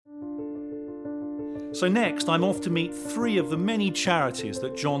So next, I'm off to meet 3 of the many charities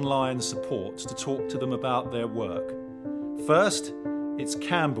that John Lyons supports to talk to them about their work. First, it's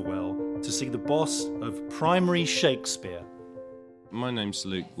Camberwell to see the boss of Primary Shakespeare. My name's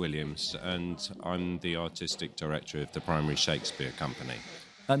Luke Williams, and I'm the artistic director of the Primary Shakespeare Company.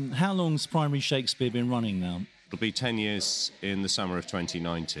 And how long's Primary Shakespeare been running now? It'll be 10 years in the summer of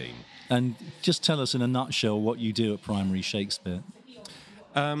 2019. And just tell us in a nutshell what you do at Primary Shakespeare.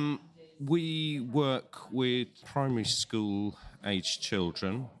 We work with primary school aged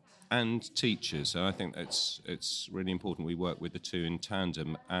children and teachers, and I think it's really important we work with the two in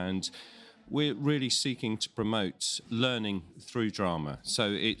tandem, and we're really seeking to promote learning through drama. So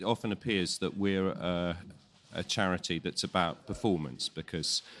it often appears that we're a charity that's about performance,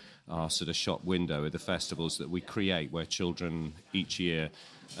 because our sort of shop window are the festivals that we create where children each year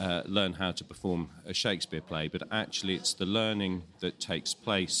learn how to perform a Shakespeare play, but actually it's the learning that takes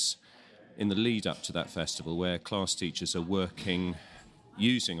place in the lead up to that festival where class teachers are working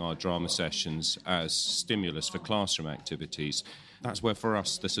using our drama sessions as stimulus for classroom activities. That's where for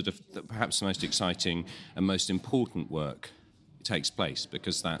us perhaps the most exciting and most important work takes place,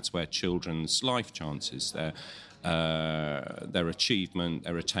 because that's where children's life chances, their achievement,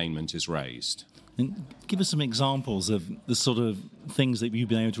 their attainment is raised. And give us some examples of the sort of things that you've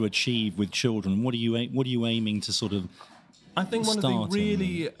been able to achieve with children. What are you aiming to sort of I think one of the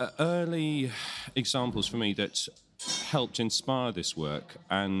really early examples for me that helped inspire this work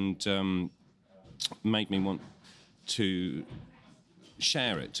and made me want to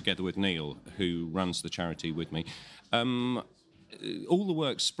share it together with Neil, who runs the charity with me. All the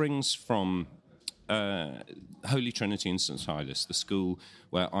work springs from Holy Trinity in St Silas, the school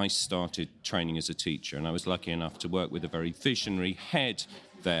where I started training as a teacher, and I was lucky enough to work with a very visionary head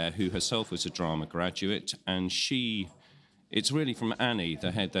there who herself was a drama graduate, and it's really from Annie,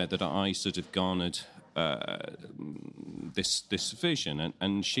 the head there, that I sort of garnered this vision,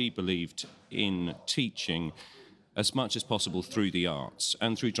 and she believed in teaching as much as possible through the arts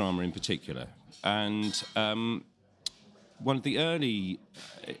and through drama in particular. And one of the early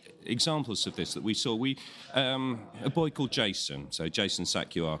examples of this that we saw, a boy called Jason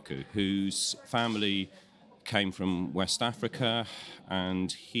Sakyuaku, whose family came from West Africa,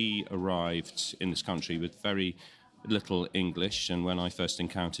 and he arrived in this country with very little English, and when I first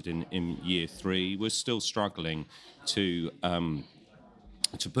encountered him in year 3, was still struggling to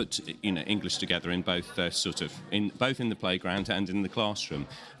put English together in both both in the playground and in the classroom.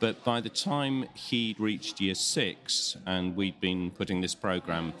 But by the time he'd reached year 6, and we'd been putting this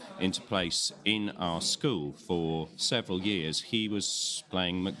program into place in our school for several years, he was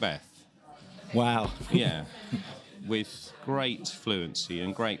playing Macbeth. Wow. Yeah, with great fluency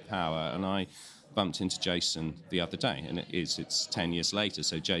and great power, and I bumped into Jason the other day, and it's 10 years later,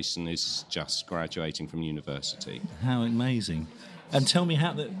 so Jason is just graduating from university. How amazing. And tell me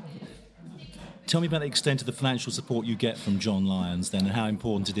about the extent of the financial support you get from John Lyons then, and how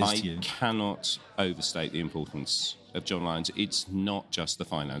important it is to you. I cannot overstate the importance of John Lyons. It's not just the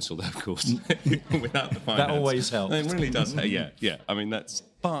finance, although of course without the finance that always helps. It really does. Yeah. I mean,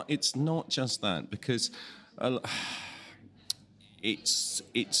 but it's not just that, because it's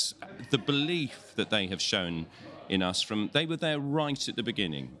the belief that they have shown in us. They were there right at the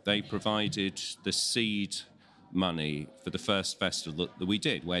beginning. They provided the seed money for the first festival that we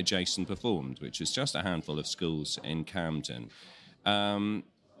did, where Jason performed, which was just a handful of schools in Camden. And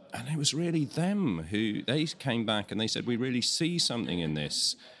it was really them who, they came back and they said, we really see something in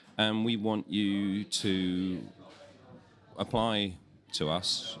this, and we want you to apply to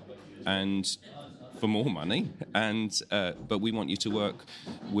us and for more money, but we want you to work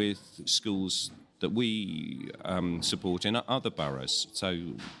with schools that we support in other boroughs.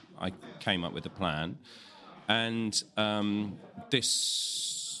 So I came up with a plan, and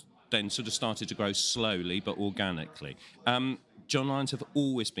this then sort of started to grow slowly but organically. John Lyons have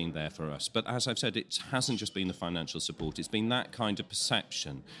always been there for us, but as I've said, it hasn't just been the financial support, it's been that kind of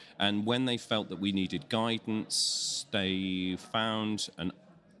perception. And when they felt that we needed guidance, they found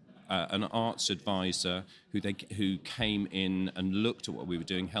an arts advisor who came in and looked at what we were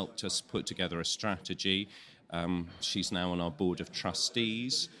doing, helped us put together a strategy. She's now on our board of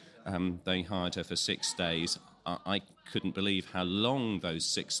trustees. They hired her for 6 days. I couldn't believe how long those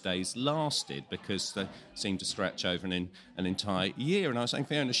 6 days lasted, because they seemed to stretch over an entire year. And I was saying,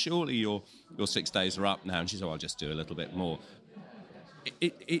 Fiona, surely your 6 days are up now. And she said, I'll just do a little bit more.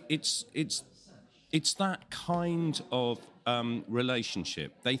 It's that kind of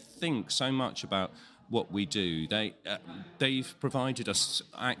relationship. They think so much about what we do. They've provided us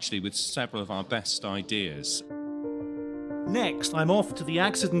actually with several of our best ideas. Next, I'm off to the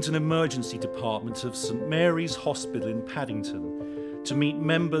Accident and Emergency Department of St Mary's Hospital in Paddington to meet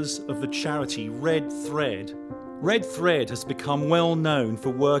members of the charity Red Thread. Red Thread has become well known for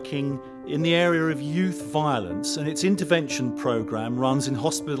working in the area of youth violence, and its intervention programme runs in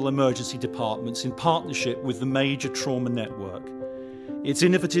hospital emergency departments in partnership with the Major Trauma Network. Its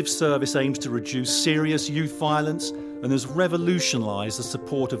innovative service aims to reduce serious youth violence and has revolutionised the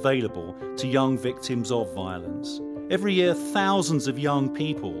support available to young victims of violence. Every year, thousands of young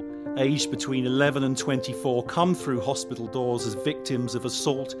people aged between 11 and 24 come through hospital doors as victims of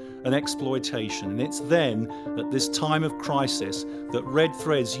assault and exploitation. And it's then, at this time of crisis, that Red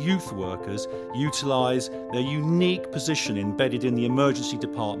Thread's youth workers utilise their unique position embedded in the emergency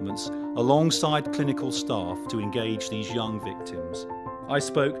departments alongside clinical staff to engage these young victims. I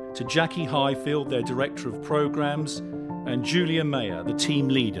spoke to Jackie Highfield, their Director of Programmes, and Julia Mayer, the team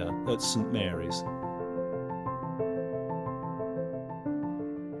leader at St Mary's.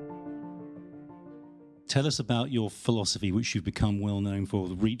 Tell us about your philosophy, which you've become well known for,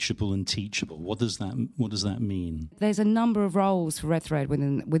 the reachable and teachable. What does that mean? There's a number of roles for Red Thread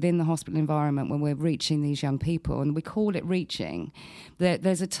within the hospital environment when we're reaching these young people, and we call it reaching.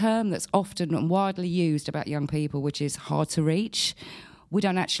 There's a term that's often and widely used about young people, which is hard to reach. We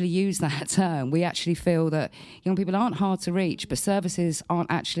don't actually use that term. We actually feel that young people aren't hard to reach, but services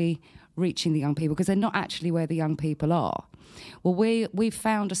aren't actually reaching the young people because they're not actually where the young people are. Well, we've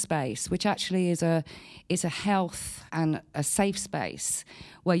found a space which actually is a health and a safe space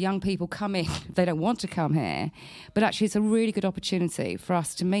where young people come in. They don't want to come here, but actually it's a really good opportunity for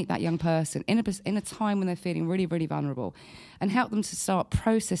us to meet that young person in a time when they're feeling really, really vulnerable and help them to start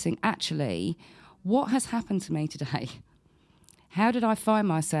processing actually what has happened to me today. How did I find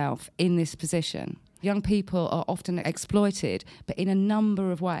myself in this position? Young people are often exploited, but in a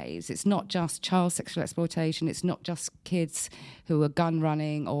number of ways. It's not just child sexual exploitation. It's not just kids who are gun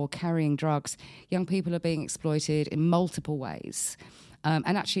running or carrying drugs. Young people are being exploited in multiple ways.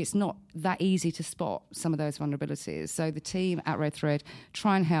 And actually, it's not that easy to spot some of those vulnerabilities. So the team at Red Thread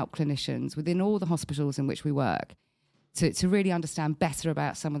try and help clinicians within all the hospitals in which we work to really understand better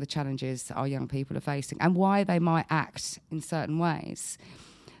about some of the challenges that our young people are facing and why they might act in certain ways.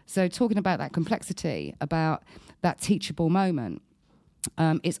 So talking about that complexity, about that teachable moment,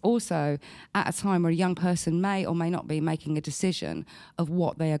 it's also at a time where a young person may or may not be making a decision of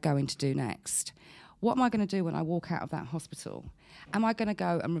what they are going to do next. What am I going to do when I walk out of that hospital? Am I going to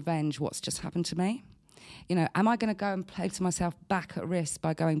go and revenge what's just happened to me? You know, am I going to go and place myself back at risk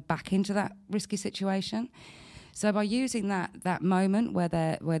by going back into that risky situation? So by using that moment where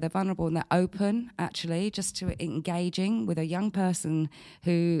they're vulnerable and they're open, actually, just to engaging with a young person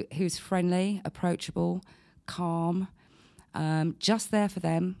who's friendly, approachable, calm, just there for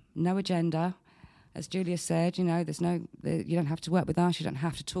them, no agenda. As Julia said, you know, you don't have to work with us, you don't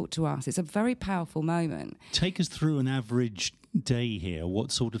have to talk to us. It's a very powerful moment. Take us through an average day here.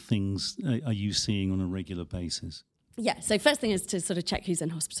 What sort of things are you seeing on a regular basis? Yeah, so first thing is to sort of check who's in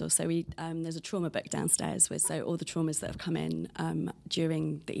hospital. So we there's a trauma book downstairs with all the traumas that have come in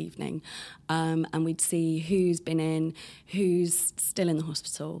during the evening, and we'd see who's been in, who's still in the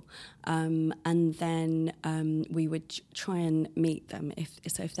hospital, and then we would try and meet them.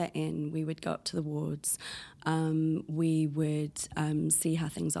 If they're in, we would go up to the wards. We would see how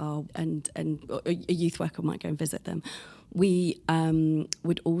things are, and a youth worker might go and visit them. We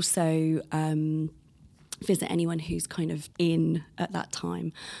would also visit anyone who's kind of in at that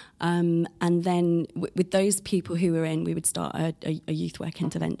time. And then with those people who were in, we would start a youth work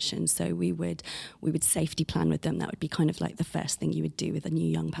intervention. So we would safety plan with them. That would be kind of like the first thing you would do with a new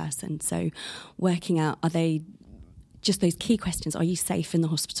young person. So working out, are they just those key questions? Are you safe in the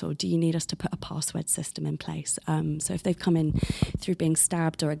hospital? Do you need us to put a password system in place? So if they've come in through being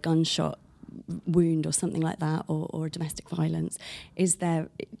stabbed or a gunshot wound or something like that, or domestic violence,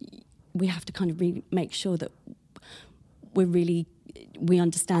 we have to kind of make sure that we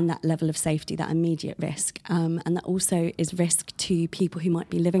understand that level of safety, that immediate risk, and that also is risk to people who might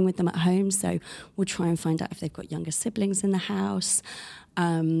be living with them at home. So we'll try and find out if they've got younger siblings in the house.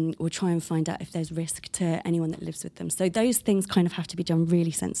 We'll try and find out if there's risk to anyone that lives with them. So those things kind of have to be done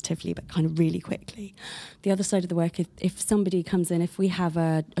really sensitively, but kind of really quickly. The other side of the work, if somebody comes in, if we have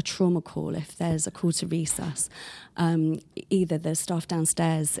a trauma call, if there's a call to resus, either the staff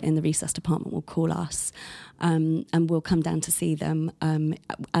downstairs in the resus department will call us, and we'll come down to see them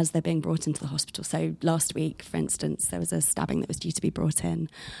as they're being brought into the hospital. So last week, for instance, there was a stabbing that was due to be brought in.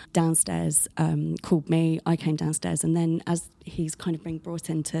 Downstairs called me, I came downstairs, and then as he's kind of being brought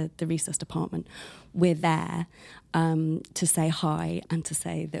into the resource department, we're there to say hi and to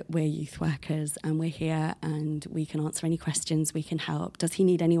say that we're youth workers and we're here and we can answer any questions, we can help. Does he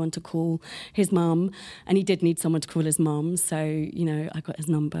need anyone to call his mum? And he did need someone to call his mum. So, you know, I got his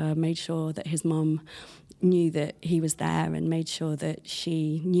number, made sure that his mum knew that he was there and made sure that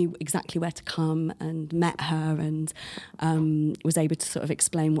she knew exactly where to come and met her and was able to sort of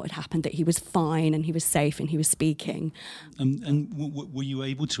explain what had happened, that he was fine and he was safe and he was speaking. And were you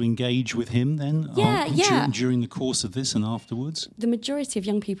able to engage with him then? During the course of this and afterwards? The majority of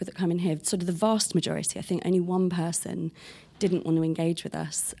young people that come in here, sort of the vast majority, I think only one person didn't want to engage with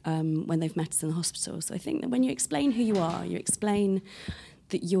us when they've met us in the hospital. So I think that when you explain who you are, you explain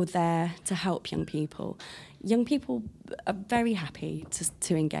that you're there to help young people are very happy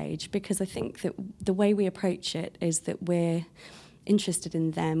to engage, because I think that the way we approach it is that we're interested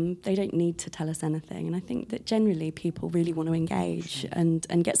in them. They don't need to tell us anything. And I think that generally people really want to engage and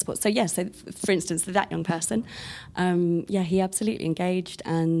get support. So, so for instance, that young person, he absolutely engaged.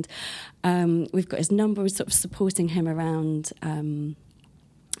 And we've got his number. We're sort of supporting him around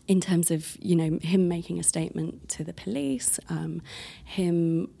in terms of, you know, him making a statement to the police,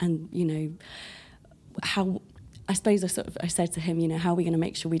 him and, you know, how, I suppose I said to him, you know, how are we going to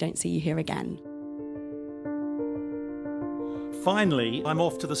make sure we don't see you here again? Finally, I'm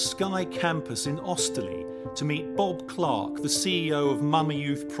off to the Sky campus in Osterley to meet Bob Clark, the CEO of Mama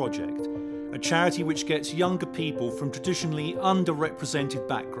Youth Project, a charity which gets younger people from traditionally underrepresented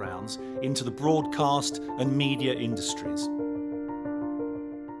backgrounds into the broadcast and media industries.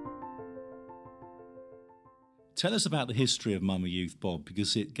 Tell us about the history of Mama Youth, Bob,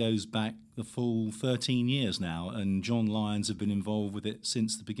 because it goes back the full 13 years now, and John Lyons have been involved with it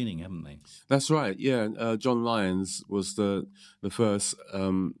since the beginning, haven't they? That's right, yeah. John Lyons was the first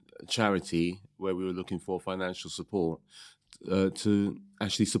charity where we were looking for financial support to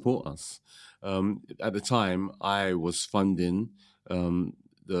actually support us. At the time, I was funding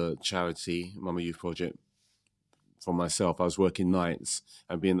the charity, Mama Youth Project, for myself. I was working nights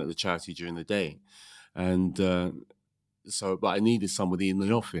and being at the charity during the day. And but I needed somebody in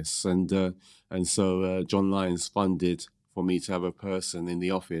the office, and so John Lyons funded for me to have a person in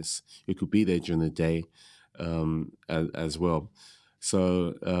the office who could be there during the day as well.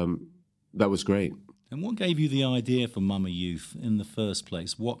 So that was great. And what gave you the idea for Mama Youth in the first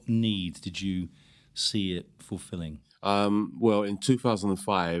place? What need did you see it fulfilling? Well, in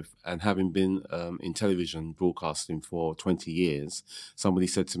 2005, and having been in television broadcasting for 20 years, somebody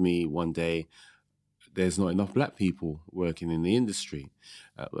said to me one day, there's not enough black people working in the industry.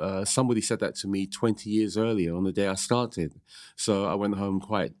 Somebody said that to me 20 years earlier on the day I started. So I went home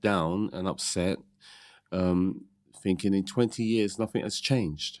quite down and upset, thinking in 20 years, nothing has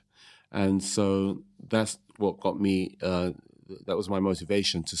changed. And so that's what got me, that was my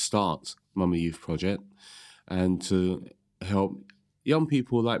motivation to start Mama Youth Project and to help young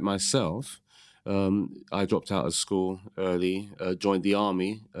people like myself. I dropped out of school early, joined the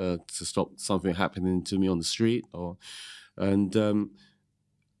army to stop something happening to me on the street, and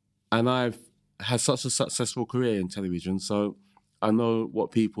I've had such a successful career in television, so I know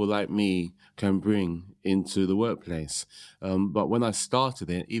what people like me can bring into the workplace. But when I started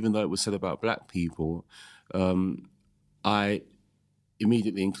it, even though it was said about black people, I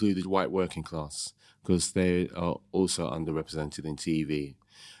immediately included white working class because they are also underrepresented in TV.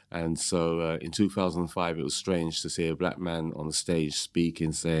 And so in 2005, it was strange to see a black man on the stage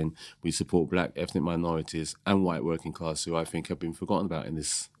speaking, saying we support black ethnic minorities and white working class, who I think have been forgotten about in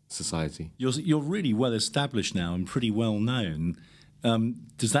this society. You're really well established now and pretty well known.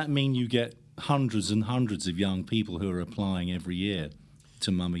 Does that mean you get hundreds and hundreds of young people who are applying every year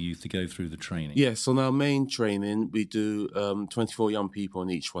to Mama Youth to go through the training? Yes, on our main training, we do 24 young people on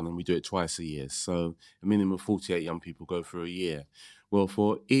each one, and we do it twice a year. So a minimum of 48 young people go through a year. Well,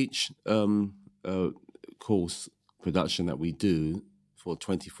 for each course production that we do for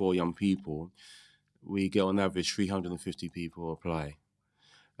 24 young people, we get on average 350 people apply.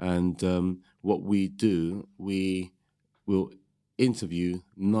 And what we do, we will interview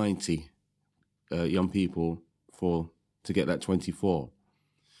 90 young people to get that 24.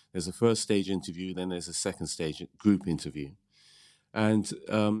 There's a first stage interview, then there's a second stage group interview. And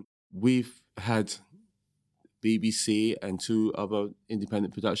we've had BBC and 2 other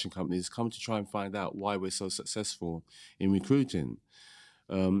independent production companies come to try and find out why we're so successful in recruiting.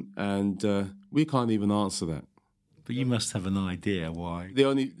 And we can't even answer that. But you must have an idea why.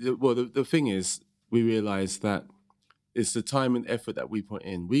 The thing is, we realise that it's the time and effort that we put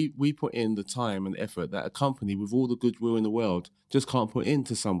in. We put in the time and effort that a company with all the goodwill in the world just can't put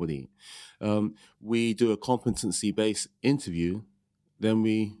into somebody. We do a competency-based interview then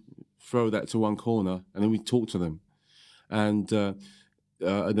we throw that to one corner, and then we talk to them. And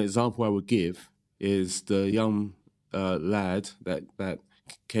an example I would give is the young lad that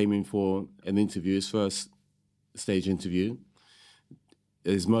came in for an interview, his first stage interview.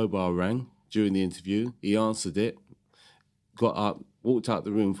 His mobile rang during the interview. He answered it, got up, walked out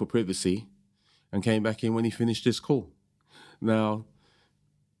the room for privacy, and came back in when he finished his call. Now,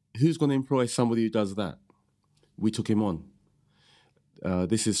 who's going to employ somebody who does that? We took him on.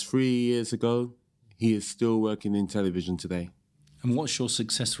 This is 3 years ago. He is still working in television today. And what's your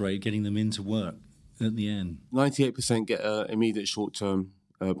success rate getting them into work at the end? 98% get an immediate short-term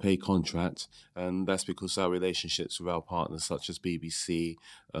pay contract, and that's because our relationships with our partners such as BBC,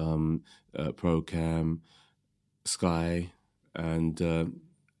 Procam, Sky, and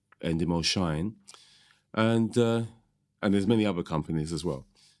Endemol Shine, and there's many other companies as well.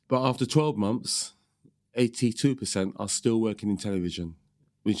 But after 12 months, 82% are still working in television,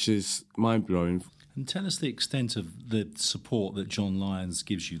 which is mind-blowing. And tell us the extent of the support that John Lyons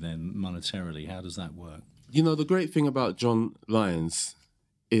gives you then monetarily. How does that work? You know, the great thing about John Lyons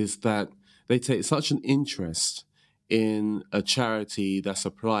is that they take such an interest in a charity that's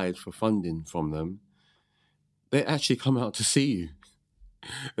applied for funding from them. They actually come out to see you.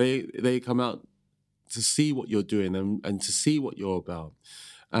 They come out to see what you're doing and to see what you're about.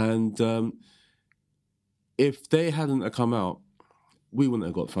 And if they hadn't come out, we wouldn't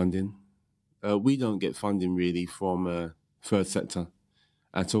have got funding. We don't get funding really from third sector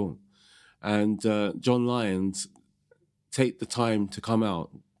at all. And John Lyons take the time to come out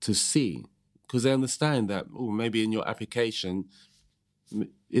to see, because they understand that maybe in your application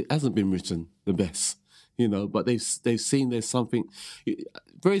it hasn't been written the best, you know, but they've seen there's something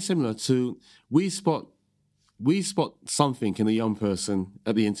very similar to we spot something in a young person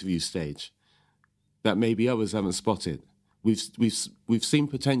at the interview stage that maybe others haven't spotted. We've seen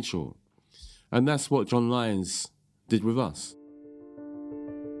potential, and that's what John Lyons did with us.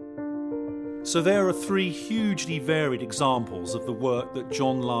 So there are 3 hugely varied examples of the work that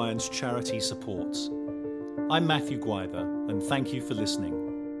John Lyons Charity supports. I'm Matthew Gwyther, and thank you for listening.